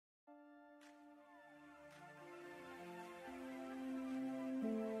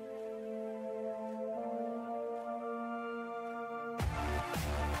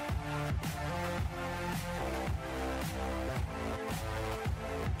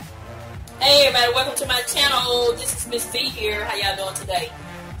Hey everybody, welcome to my channel. This is Miss V here. How y'all doing today?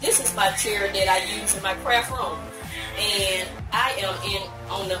 This is my chair that I use in my craft room. And I am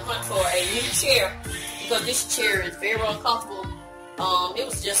on the hunt for a new chair because this chair is very uncomfortable. It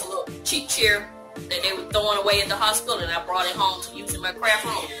was just a little cheap chair that they were throwing away at the hospital, and I brought it home to use in my craft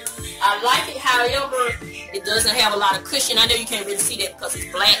room. I like it, however, it doesn't have a lot of cushion. I know you can't really see that because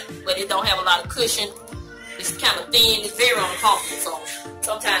it's black, but it don't have a lot of cushion. It's kind of thin. It's very uncomfortable. So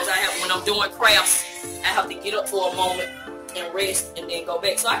sometimes when I'm doing crafts, I have to get up for a moment and rest and then go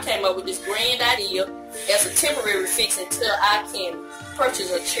back. So I came up with this grand idea as a temporary fix until I can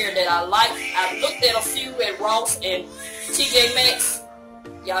purchase a chair that I like. I looked at a few at Ross and TJ Maxx.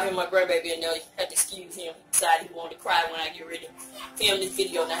 Y'all hear my grandbaby in there. You have to excuse him. He decided he wanted to cry when I get ready to film this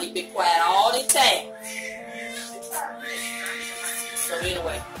video. Now he been quiet all the time. So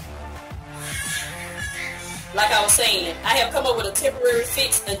anyway, like I was saying, I have come up with a temporary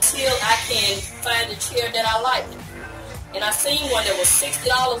fix until I can find a chair that I like. And I seen one that was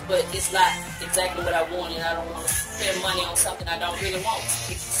 $60, but it's not exactly what I wanted. I don't want to spend money on something I don't really want.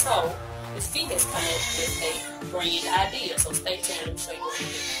 So this V has come up with a grand idea. So stay tuned. Let me show you what it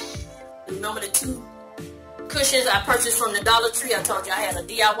is. Remember the two cushions I purchased from the Dollar Tree? I told you I had a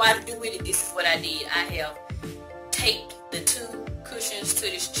DIY to do with it. This is what I did. I have taped the two cushions to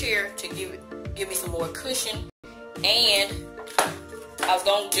this chair to give me some more cushion, and I was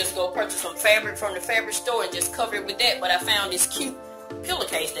going to just go purchase some fabric from the fabric store and just cover it with that, but I found this cute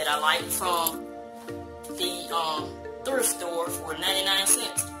pillowcase that I like from the thrift store for 99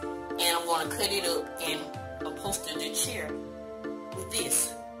 cents, and I'm going to cut it up and upholster the chair with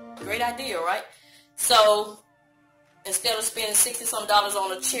this. Great idea, right? So instead of spending $60-some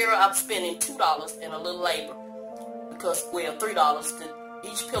on a chair, I'm spending $2 and a little labor, because, well, $3.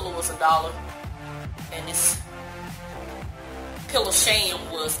 Each pillow was $1, and this pillow sham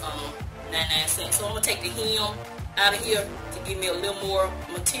was 99 cents. So I'm gonna take the hem out of here to give me a little more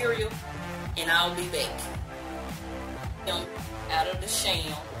material, and I'll be back. Hem out of the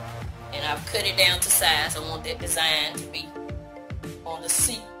sham, and I've cut it down to size. I want that design to be on the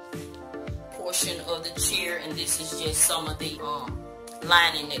seat portion of the chair, and this is just some of the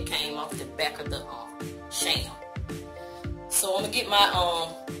lining that came off the back of the sham. So I'm gonna get my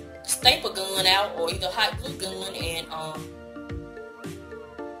staple gun out, or either hot glue gun, and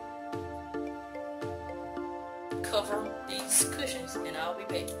cover these cushions, and I'll be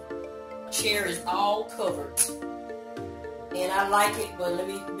back. The chair is all covered, and I like it, but let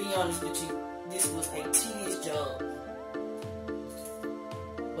me be honest with you, this was a tedious job.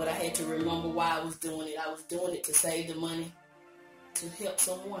 But I had to remember why I was doing it. I was doing it to save the money to help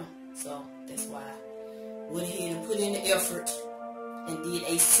someone, so that's why I went ahead and put in the effort and did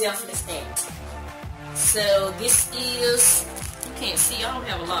a selfless act. So this is, you can't see, I don't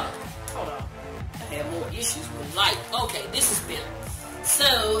have a lot of, hold on, I have more issues with light. Okay, this is better.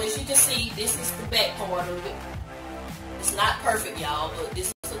 So as you can see, this is the back part of it. It's not perfect, y'all, but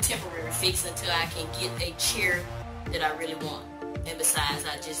this is a temporary fix until I can get a chair that I really want. And besides,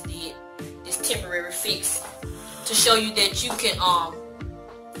 I just did this temporary fix to show you that you can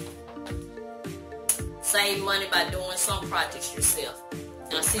save money by doing some projects yourself.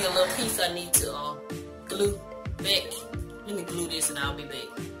 And I see a little piece I need to glue back. Let me glue this and I'll be back.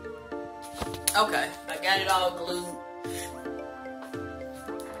 Okay, I got it all glued.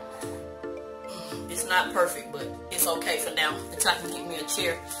 It's not perfect, but it's okay for now until I can get me a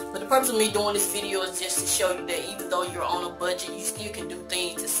chair. But the purpose of me doing this video is just to show you that even though you're on a budget, you still can do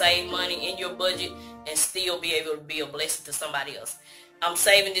things to save money in your budget and still be able to be a blessing to somebody else. I'm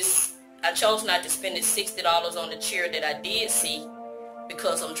saving this. I chose not to spend the $60 on the chair that I did see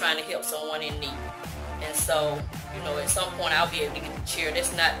because I'm trying to help someone in need. And so, you know, at some point I'll be able to get the chair.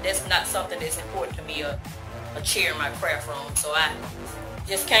 That's not something that's important to me, a chair in my craft room. So I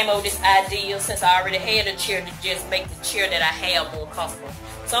just came up with this idea since I already had a chair to just make the chair that I have more comfortable.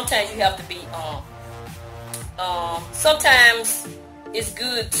 Sometimes you have to be, sometimes it's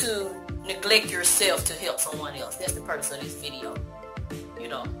good to neglect yourself to help someone else. That's the purpose of this video, you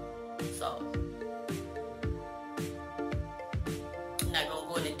know. So, I'm not going to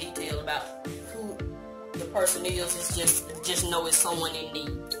go into detail about who the person is. It's just know it's someone in need.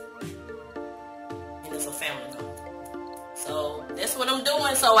 And it's a family member. So, that's what I'm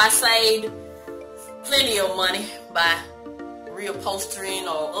doing. So, I saved plenty of money by reupholstering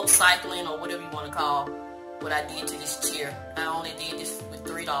or upcycling or whatever you want to call what I did to this chair. I only did this with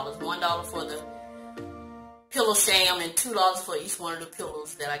 $3. $1 for the pillow sham and $2 for each one of the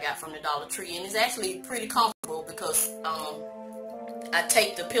pillows that I got from the Dollar Tree. And it's actually pretty comfortable because I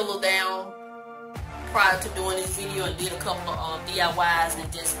taped the pillow down prior to doing this video and did a couple of DIYs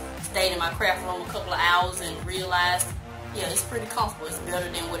and just stayed in my craft room a couple of hours and realized, yeah, it's pretty comfortable. It's better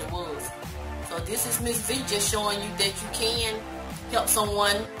than what it was. So this is Miss V just showing you that you can help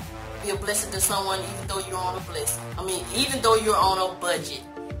someone, be a blessing to someone, even though you're on a even though you're on a budget.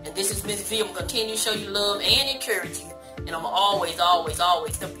 And this is Miss V. I'm going to continue to show you love and encourage you. And I'm always, always,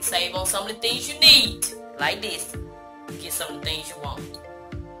 always help you save on some of the things you need. Like this. Get some of the things you want.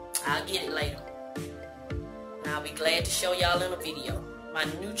 I'll get it later. And I'll be glad to show y'all in a video. My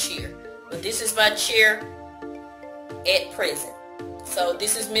new chair. But this is my chair at present. So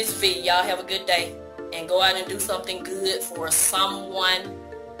this is Miss V. Y'all have a good day. And go out and do something good for someone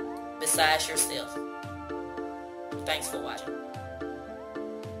besides yourself. Thanks for watching.